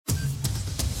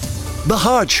The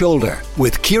Hard Shoulder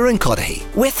with Kieran Cuddihy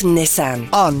with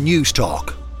Nissan on News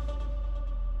Talk.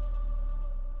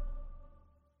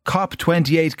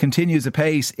 COP28 continues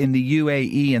apace in the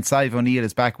UAE, and Sadhbh O'Neill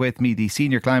is back with me, the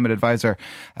Senior Climate Advisor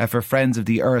for Friends of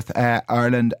the Earth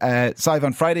Ireland. Sadhbh,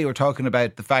 on Friday we were talking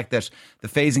about the fact that the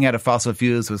phasing out of fossil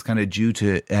fuels was kind of due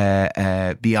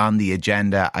to be on the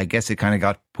agenda. I guess it kind of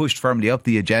got pushed firmly up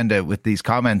the agenda with these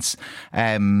comments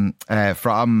from,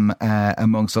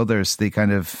 amongst others, the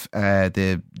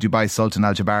Dubai Sultan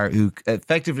Al Jaber, who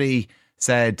effectively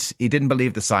said he didn't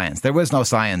believe the science. There was no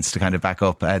science to kind of back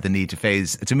up the need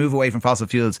to move away from fossil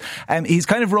fuels. He's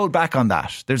kind of rolled back on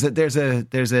that. There's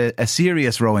a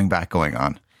serious rowing back going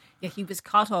on. Yeah, he was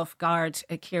caught off guard,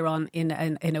 Kieran, in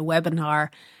a webinar,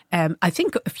 I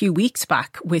think a few weeks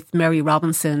back, with Mary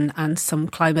Robinson and some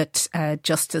climate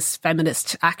justice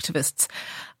feminist activists.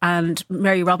 And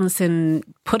Mary Robinson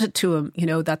put it to him,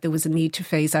 that there was a need to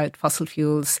phase out fossil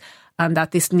fuels, and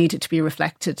that this needed to be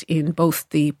reflected in both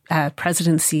the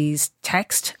presidency's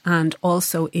text and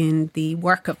also in the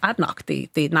work of ADNOC,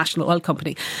 the national oil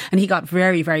company. And he got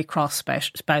very, very cross about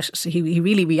it. He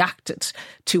really reacted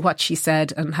to what she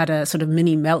said and had a sort of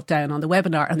mini meltdown on the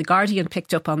webinar. And The Guardian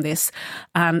picked up on this,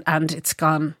 and it's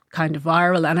gone kind of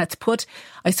viral, and it's put,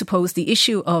 I suppose, the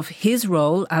issue of his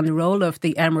role and the role of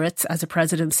the Emirates as a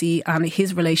presidency and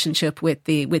his relationship with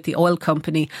the oil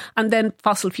company and then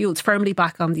fossil fuels firmly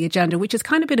back on the agenda, which has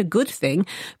kind of been a good thing,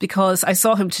 because I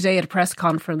saw him today at a press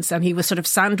conference and he was sort of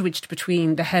sandwiched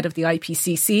between the head of the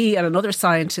IPCC and another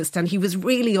scientist, and he was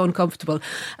really uncomfortable,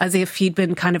 as if he'd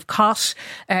been kind of caught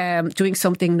doing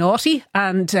something naughty,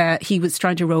 and he was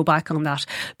trying to row back on that.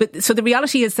 But so the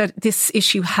reality is that this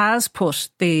issue has put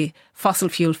the fossil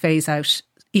fuel phase out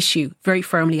issue very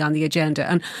firmly on the agenda.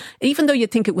 And even though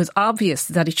you'd think it was obvious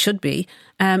that it should be,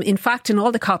 in fact, in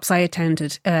all the COPs I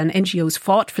attended, NGOs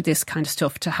fought for this kind of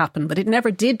stuff to happen, but it never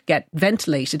did get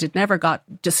ventilated. It never got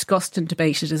discussed and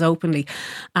debated as openly.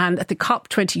 And at the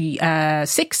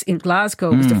COP26 in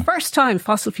Glasgow, it was the first time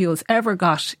fossil fuels ever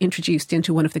got introduced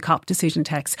into one of the COP decision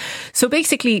texts. So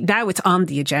basically now it's on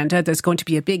the agenda. There's going to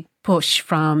be a big push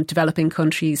from developing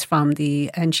countries, from the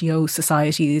NGO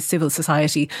society, civil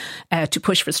society, to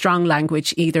push for strong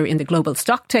language, either in the global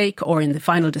stocktake or in the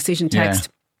final decision text.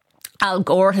 Yeah. Al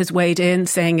Gore has weighed in,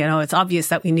 saying, it's obvious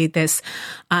that we need this.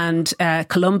 And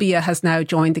Colombia has now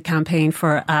joined the campaign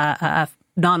for a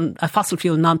fossil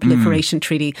fuel non-proliferation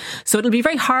treaty. So it'll be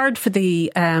very hard for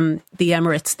the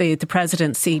Emirates, the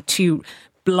presidency, to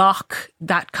block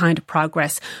that kind of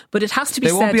progress. But it has to be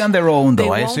said, they won't be on their own,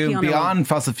 though. I assume beyond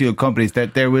fossil fuel companies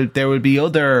that there will be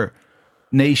other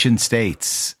nation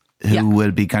states who will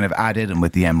be kind of added in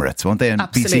with the Emirates, won't they? And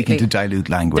Absolutely. Be seeking to dilute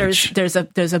language. There's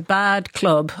a bad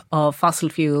club of fossil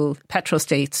fuel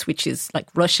petrostates, which is like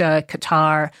Russia,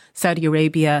 Qatar, Saudi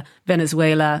Arabia,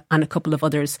 Venezuela, and a couple of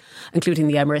others, including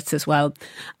the Emirates as well.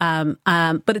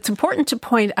 But it's important to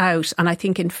point out, and I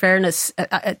think in fairness,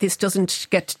 this doesn't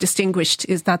get distinguished,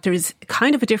 is that there is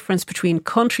kind of a difference between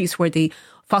countries where the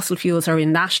fossil fuels are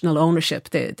in national ownership,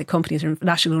 the companies are in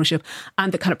national ownership,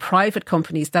 and the kind of private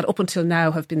companies that up until now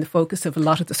have been the focus of a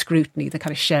lot of the scrutiny, the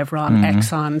kind of Chevron,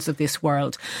 Exxons of this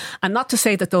world. And not to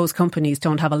say that those companies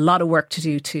don't have a lot of work to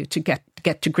do to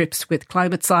get to grips with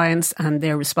climate science and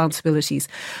their responsibilities.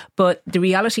 But the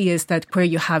reality is that where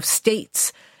you have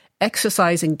states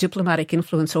exercising diplomatic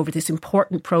influence over this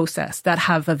important process that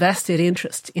have a vested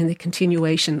interest in the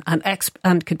continuation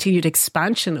and continued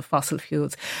expansion of fossil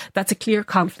fuels, that's a clear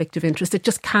conflict of interest. It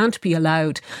just can't be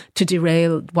allowed to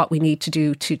derail what we need to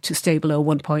do to stay below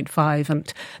 1.5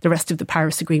 and the rest of the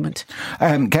Paris Agreement.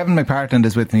 Kevin McPartland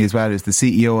is with me as well, as the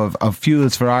CEO of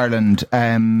Fuels for Ireland.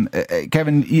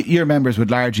 Kevin, your members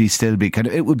would largely still be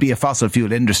it would be a fossil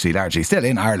fuel industry largely still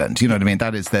in Ireland. You know what I mean?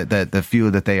 That is the fuel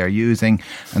that they are using,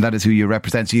 and that is who you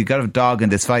represent. So you've got a dog in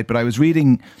this fight. But I was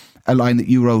reading a line that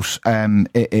you wrote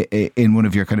in one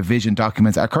of your kind of vision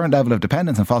documents. Our current level of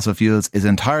dependence on fossil fuels is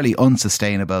entirely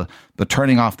unsustainable, but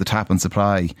turning off the tap on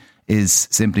supply is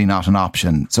simply not an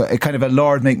option. So a kind of a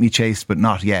Lord make me chased but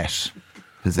not yet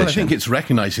position. Well, I think it's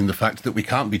recognising the fact that we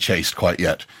can't be chased quite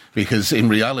yet, because in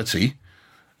reality,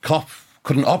 COP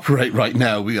couldn't operate right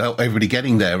now without everybody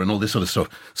getting there and all this sort of stuff.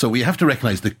 So we have to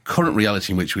recognise the current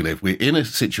reality in which we live. We're in a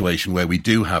situation where we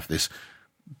do have this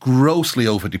grossly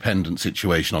over-dependent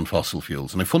situation on fossil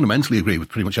fuels. And I fundamentally agree with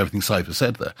pretty much everything Sadhbh has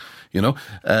said there,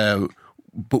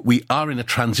 but we are in a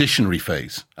transitionary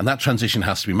phase, and that transition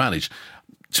has to be managed.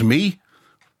 To me,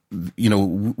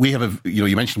 we have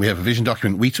you mentioned we have a vision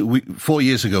document. 4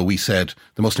 years ago, we said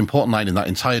the most important line in that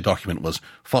entire document was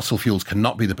fossil fuels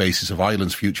cannot be the basis of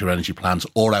Ireland's future energy plans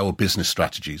or our business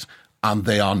strategies. And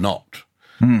they are not.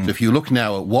 So if you look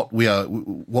now at what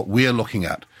we're looking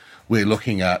at, we're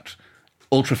looking at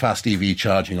ultra-fast EV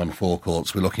charging on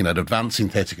forecourts. We're looking at advanced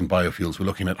synthetic and biofuels. We're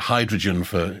looking at hydrogen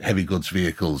for heavy goods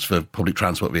vehicles, for public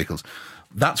transport vehicles.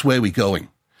 That's where we're going.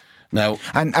 Now,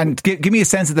 and give me a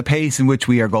sense of the pace in which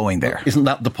we are going there. Isn't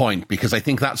that the point? Because I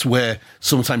think that's where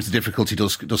sometimes the difficulty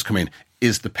does come in,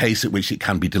 is the pace at which it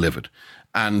can be delivered.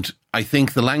 And I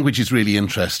think the language is really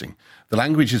interesting. The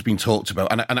language has been talked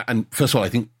about. And first of all, I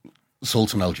think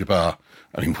Sultan Al-Jaber,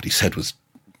 what he said was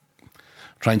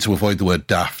trying to avoid the word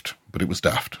daft, but it was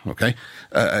daft, okay?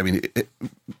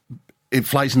 It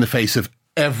flies in the face of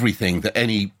everything that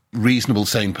any reasonable,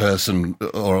 sane person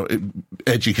or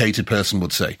educated person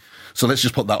would say. So let's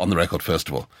just put that on the record, first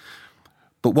of all.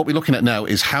 But what we're looking at now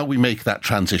is how we make that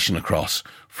transition across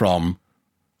from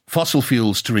fossil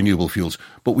fuels to renewable fuels.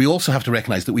 But we also have to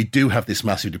recognise that we do have this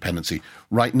massive dependency.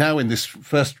 Right now, in this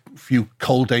first few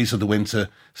cold days of the winter,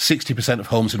 60% of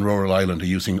homes in rural Ireland are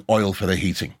using oil for their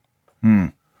heating.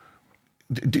 Are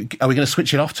we going to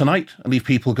switch it off tonight and leave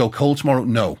people go cold tomorrow?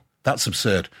 No, that's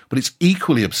absurd. But it's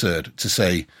equally absurd to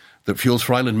say that Fuels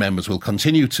for Ireland members will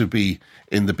continue to be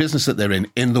in the business that they're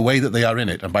in the way that they are in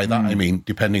it. And by that, I mean,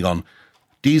 depending on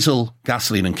diesel,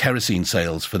 gasoline and kerosene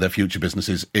sales for their future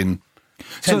businesses in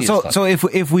 10 years' time. So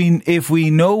if we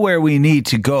know where we need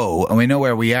to go and we know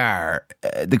where we are,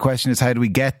 the question is, how do we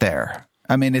get there?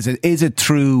 I mean, is it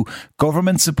through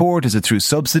government support? Is it through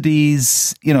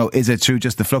subsidies? Is it through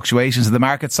just the fluctuations of the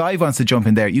market? Sadhbh wants to jump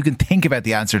in there. You can think about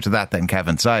the answer to that then,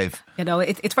 Kevin. Sadhbh.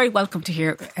 It's very welcome to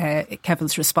hear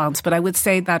Kevin's response, but I would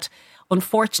say that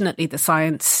unfortunately the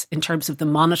science in terms of the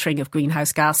monitoring of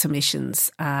greenhouse gas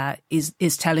emissions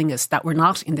is telling us that we're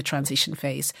not in the transition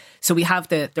phase. So we have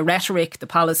the rhetoric, the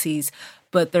policies,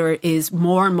 but there is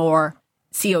more and more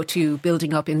CO2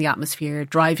 building up in the atmosphere,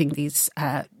 driving these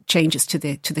changes to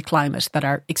the climate that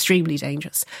are extremely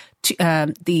dangerous.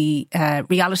 The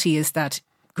reality is that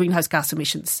greenhouse gas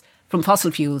emissions from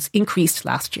fossil fuels increased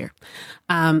last year.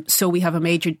 So we have a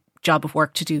major job of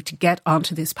work to do to get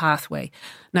onto this pathway.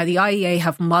 Now, the IEA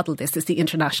have modelled this as the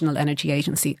International Energy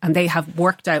Agency, and they have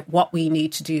worked out what we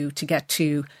need to do to get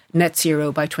to net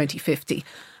zero by 2050.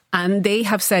 And they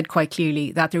have said quite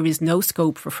clearly that there is no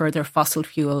scope for further fossil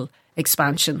fuel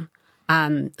expansion.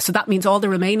 So that means all the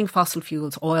remaining fossil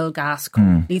fuels, oil, gas,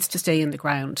 coal, needs to stay in the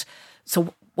ground.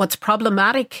 So what's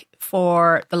problematic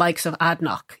for the likes of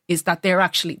ADNOC is that they're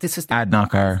actually, this is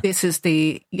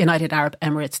the United Arab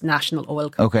Emirates National Oil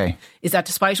Company. Okay. Is that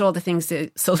despite all the things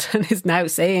that Sultan is now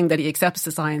saying that he accepts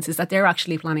the science, is that they're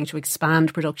actually planning to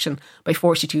expand production by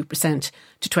 42%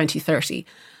 to 2030.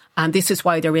 And this is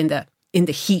why they're in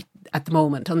the heat at the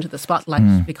moment, under the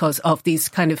spotlight, because of these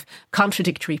kind of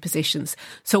contradictory positions.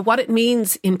 So what it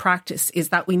means in practice is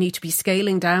that we need to be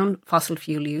scaling down fossil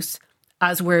fuel use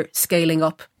as we're scaling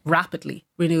up rapidly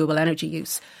renewable energy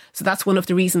use. So that's one of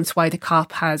the reasons why the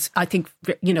COP has, I think,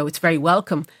 it's very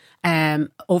welcome.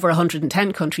 Over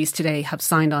 110 countries today have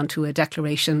signed on to a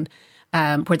declaration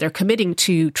where they're committing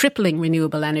to tripling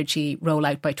renewable energy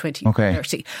rollout by 2030.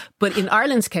 Okay. But in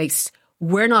Ireland's case,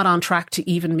 we're not on track to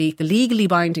even meet the legally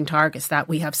binding targets that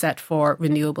we have set for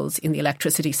renewables in the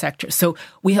electricity sector. So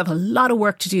we have a lot of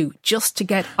work to do just to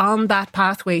get on that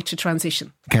pathway to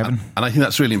transition. Kevin? And I think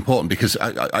that's really important, because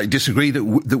I disagree that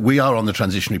we are on the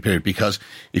transitionary period, because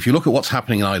if you look at what's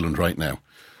happening in Ireland right now,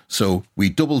 so we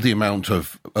doubled the amount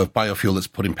of biofuel that's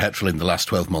put in petrol in the last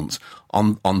 12 months.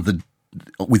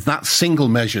 With that single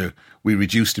measure, we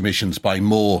reduced emissions by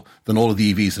more than all of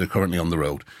the EVs that are currently on the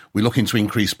road. We're looking to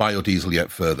increase biodiesel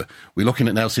yet further. We're looking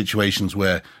at now situations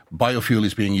where biofuel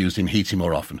is being used in heating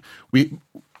more often. The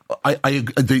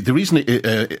reason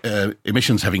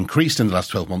emissions have increased in the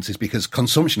last 12 months is because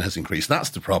consumption has increased.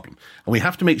 That's the problem. And we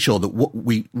have to make sure that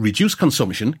we reduce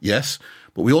consumption, yes,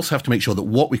 but we also have to make sure that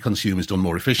what we consume is done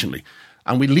more efficiently.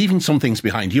 And we're leaving some things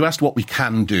behind. You asked what we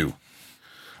can do.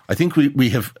 I think we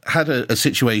have had a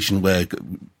situation where,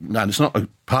 and it's not a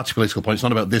party political point, it's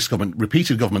not about this government,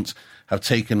 repeated governments have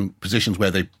taken positions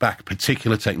where they back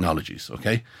particular technologies,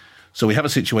 okay? So we have a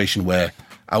situation where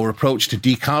our approach to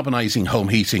decarbonising home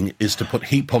heating is to put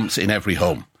heat pumps in every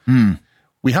home.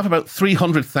 We have about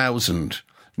 300,000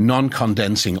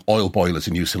 non-condensing oil boilers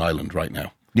in use in Ireland right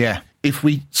now. Yeah. If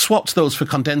we swapped those for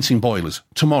condensing boilers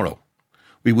tomorrow,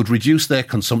 we would reduce their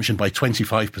consumption by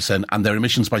 25% and their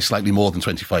emissions by slightly more than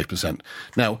 25%.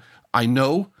 Now, I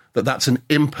know that that's an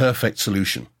imperfect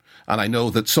solution. And I know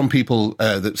that some people,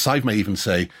 that Sadhbh may even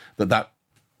say that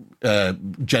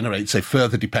generates a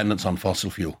further dependence on fossil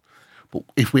fuel. But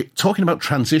if we're talking about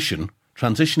transition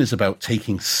is about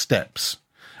taking steps.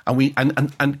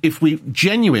 And if we're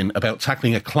genuine about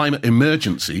tackling a climate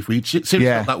emergency, if we seriously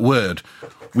got that word,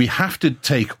 we have to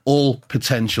take all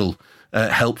potential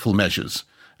helpful measures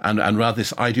and rather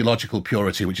this ideological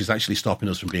purity, which is actually stopping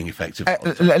us from being effective.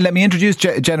 Let me introduce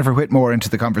Jennifer Whitmore into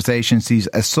the conversation. She's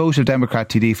a Social Democrat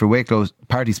TD for Wicklow,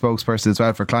 party spokesperson as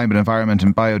well for climate, environment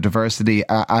and biodiversity,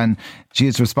 and she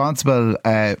is responsible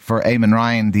for Eamon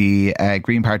Ryan, the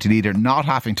Green Party leader, not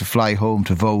having to fly home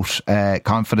to vote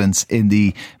confidence in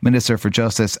the Minister for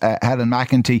Justice, Helen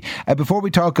McEntee. Before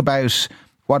we talk about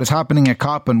what is happening at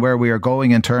COP and where we are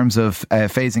going in terms of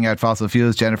phasing out fossil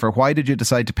fuels, Jennifer, why did you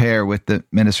decide to pair with the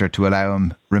Minister to allow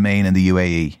him remain in the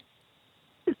UAE?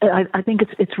 I think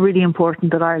it's really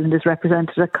important that Ireland is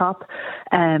represented at COP.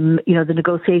 The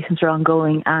negotiations are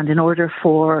ongoing, and in order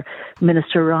for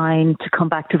Minister Ryan to come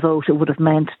back to vote, it would have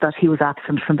meant that he was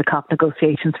absent from the COP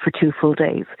negotiations for 2 full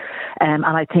days. And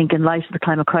I think in light of the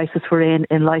climate crisis we're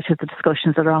in light of the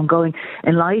discussions that are ongoing,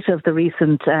 in light of the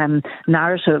recent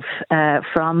narrative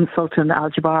from Sultan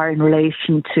Al-Jaber in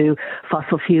relation to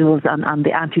fossil fuels and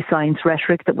the anti-science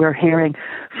rhetoric that we're hearing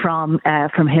from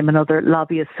him and other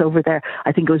lobbyists over there,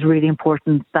 I think it was really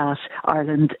important that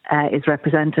Ireland is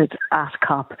represented at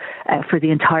COP for the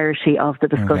entirety of the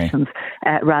discussions,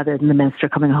 rather than the Minister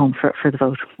coming home for the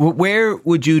vote. Where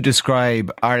would you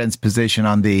describe Ireland's position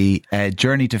on the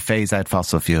journey to phase out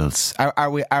fossil fuels? Are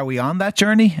we on that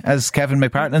journey, as Kevin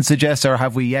McPartland suggests, or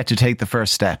have we yet to take the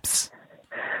first steps?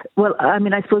 Well, I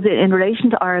mean, I suppose in relation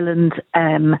to Ireland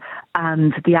and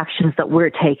the actions that we're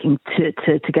taking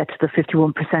to get to the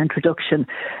 51% reduction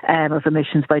of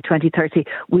emissions by 2030,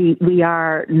 we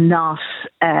are not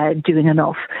doing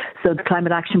enough. So the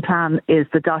Climate Action Plan is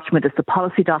the document, it's the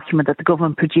policy document that the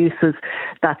government produces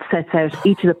that sets out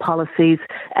each of the policies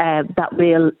that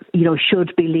will,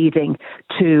 should be leading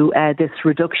to this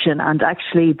reduction. And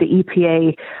actually, the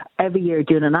EPA every year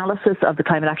do an analysis of the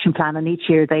Climate Action Plan, and each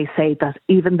year they say that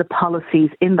even the policies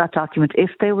in that document,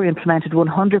 if they were implemented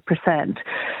 100%,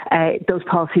 those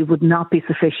policies would not be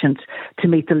sufficient to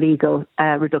meet the legal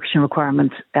reduction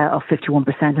requirement of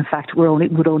 51%. In fact,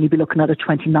 would only be looking at a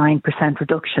 29%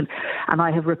 reduction. And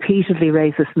I have repeatedly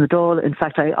raised this in the Dáil. In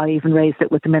fact, I even raised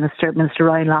it with the Minister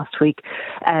Ryan last week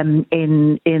in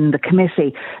the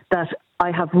committee, that I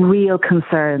have real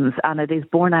concerns, and it is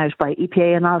borne out by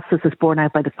EPA analysis, it's borne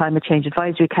out by the Climate Change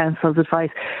Advisory Council's advice,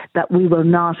 that we will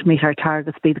not meet our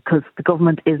targets because the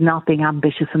government is not being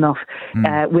ambitious enough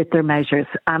with their measures.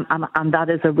 And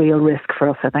that is a real risk for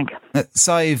us, I think.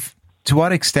 Sadhbh, to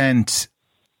what extent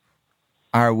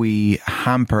are we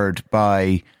hampered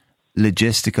by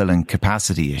logistical and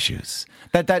capacity issues?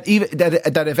 That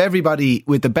if everybody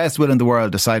with the best will in the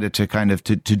world decided to kind of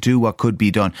to do what could be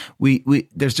done,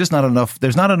 there's just not enough.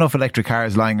 There's not enough electric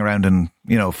cars lying around in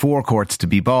forecourts to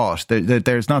be bought.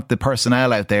 There's not the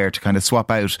personnel out there to kind of swap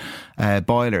out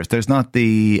boilers. There's not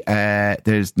the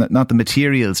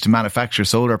materials to manufacture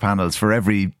solar panels for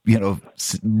every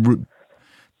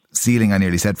ceiling, I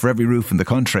nearly said, for every roof in the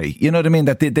country. You know what I mean?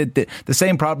 That the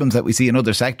same problems that we see in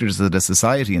other sectors of the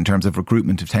society in terms of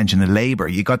recruitment, retention and labour,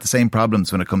 you got the same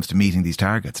problems when it comes to meeting these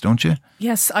targets, don't you?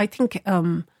 Yes, I think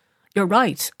you're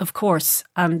right, of course.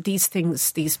 And these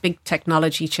things, these big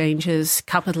technology changes,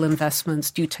 capital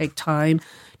investments do take time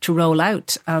to roll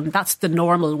out. That's the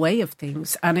normal way of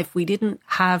things. And if we didn't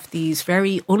have these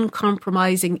very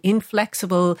uncompromising,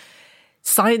 inflexible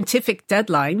scientific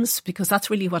deadlines, because that's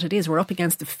really what it is. We're up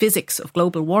against the physics of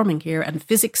global warming here, and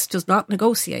physics does not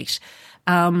negotiate.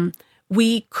 It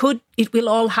will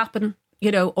all happen,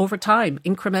 over time,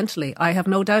 incrementally. I have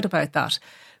no doubt about that.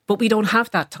 But we don't have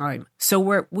that time.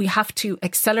 So we have to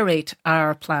accelerate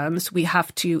our plans. We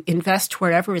have to invest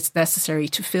wherever it's necessary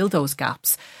to fill those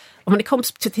gaps. And when it comes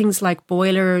to things like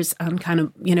boilers and kind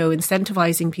of,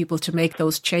 incentivizing people to make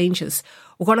those changes,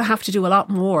 we're going to have to do a lot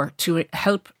more to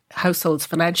help households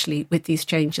financially with these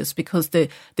changes, because the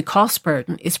cost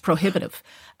burden is prohibitive.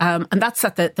 And that's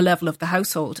at the level of the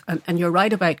household. And you're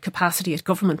right about capacity at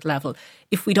government level.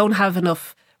 If we don't have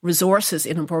enough resources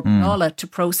in Bordala to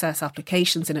process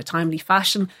applications in a timely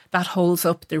fashion, that holds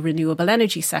up the renewable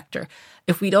energy sector.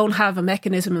 If we don't have a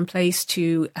mechanism in place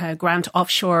to grant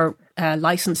offshore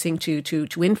licensing to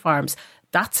wind farms,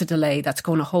 that's a delay that's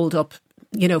going to hold up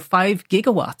 5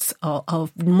 gigawatts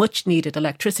of much needed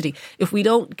electricity. If we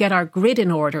don't get our grid in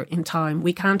order in time,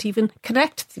 we can't even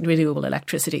connect renewable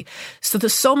electricity. So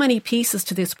there's so many pieces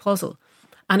to this puzzle.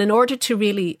 And in order to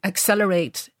really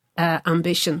accelerate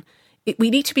ambition, we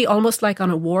need to be almost like on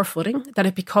a war footing, that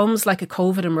it becomes like a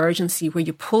COVID emergency where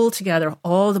you pull together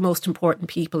all the most important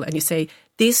people and you say,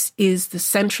 this is the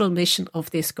central mission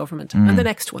of this government and the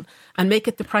next one, and make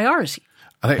it the priority.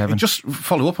 And I just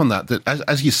follow up on that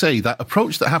as you say, that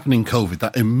approach that happened in COVID,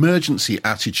 that emergency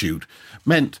attitude,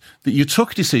 meant that you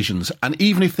took decisions, and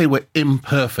even if they were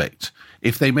imperfect,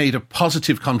 if they made a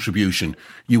positive contribution,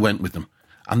 you went with them.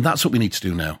 And that's what we need to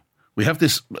do now. We have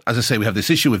this, as I say, we have this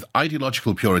issue with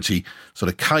ideological purity, sort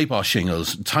of kiboshing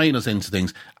us, tying us into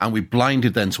things, and we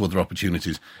blinded then to other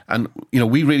opportunities. And,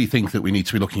 we really think that we need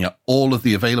to be looking at all of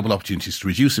the available opportunities to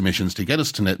reduce emissions, to get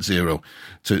us to net zero,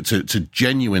 to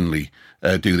genuinely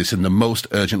do this in the most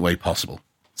urgent way possible.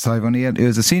 Sadhbh O'Neill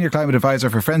is a Senior Climate Advisor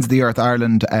for Friends of the Earth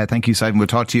Ireland. Thank you, Sadhbh. We'll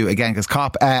talk to you again because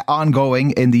COP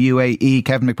ongoing in the UAE.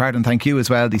 Kevin McPartland, thank you as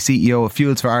well, the CEO of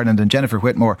Fuels for Ireland, and Jennifer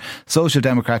Whitmore, Social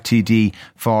Democrat TD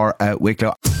for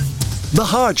Wicklow. The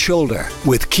Hard Shoulder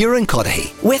with Kieran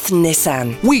Cuddihy. With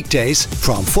Nissan. Weekdays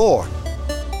from 4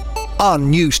 on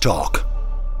News Talk.